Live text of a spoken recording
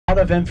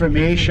lot of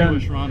information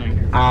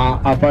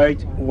about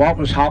what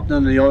was happening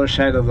on the other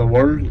side of the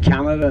world,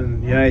 Canada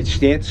and the United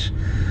States,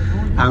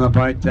 and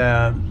about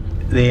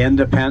the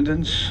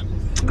independence,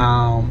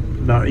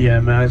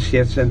 United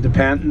States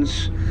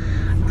independence,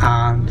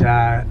 and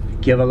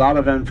give a lot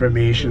of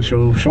information.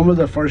 So some of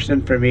the first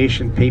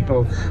information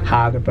people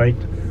had about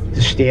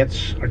the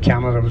States or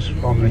Canada was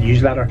from the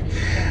newsletter.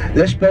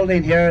 This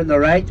building here on the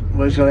right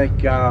was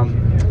like a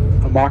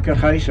market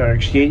house or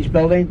exchange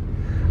building,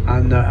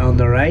 and on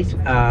the right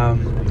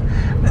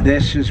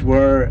this is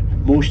where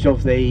most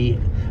of the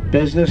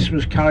business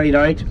was carried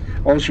out.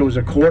 Also was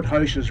a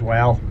courthouse as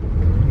well.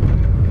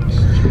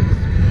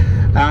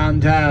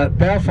 And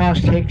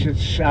Belfast takes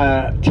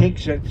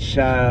its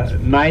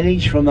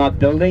mileage from that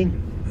building.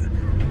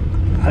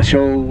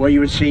 So where you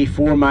would see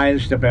 4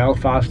 miles to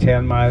Belfast,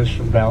 10 miles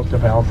from to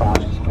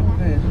Belfast.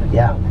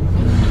 Yeah.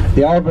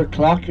 The Albert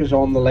clock is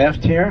on the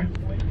left here.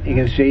 You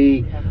can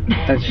see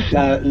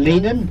it's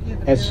leaning.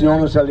 It's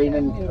known as the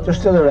leaning,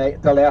 just to the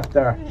right, the left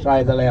there.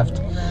 Sorry, the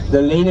left.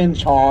 The leaning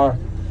tower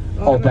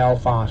of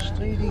Belfast.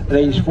 It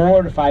leans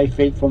 4 to 5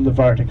 feet from the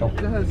vertical.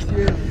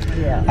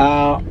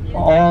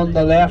 On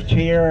the left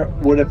here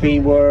would have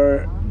been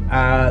where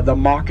the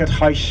market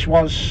house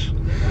was.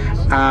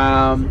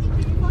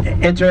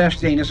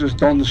 Interesting, this is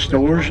Dunn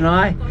Stores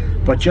now,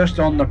 but just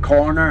on the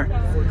corner,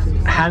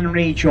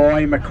 Henry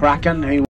Joy McCracken, who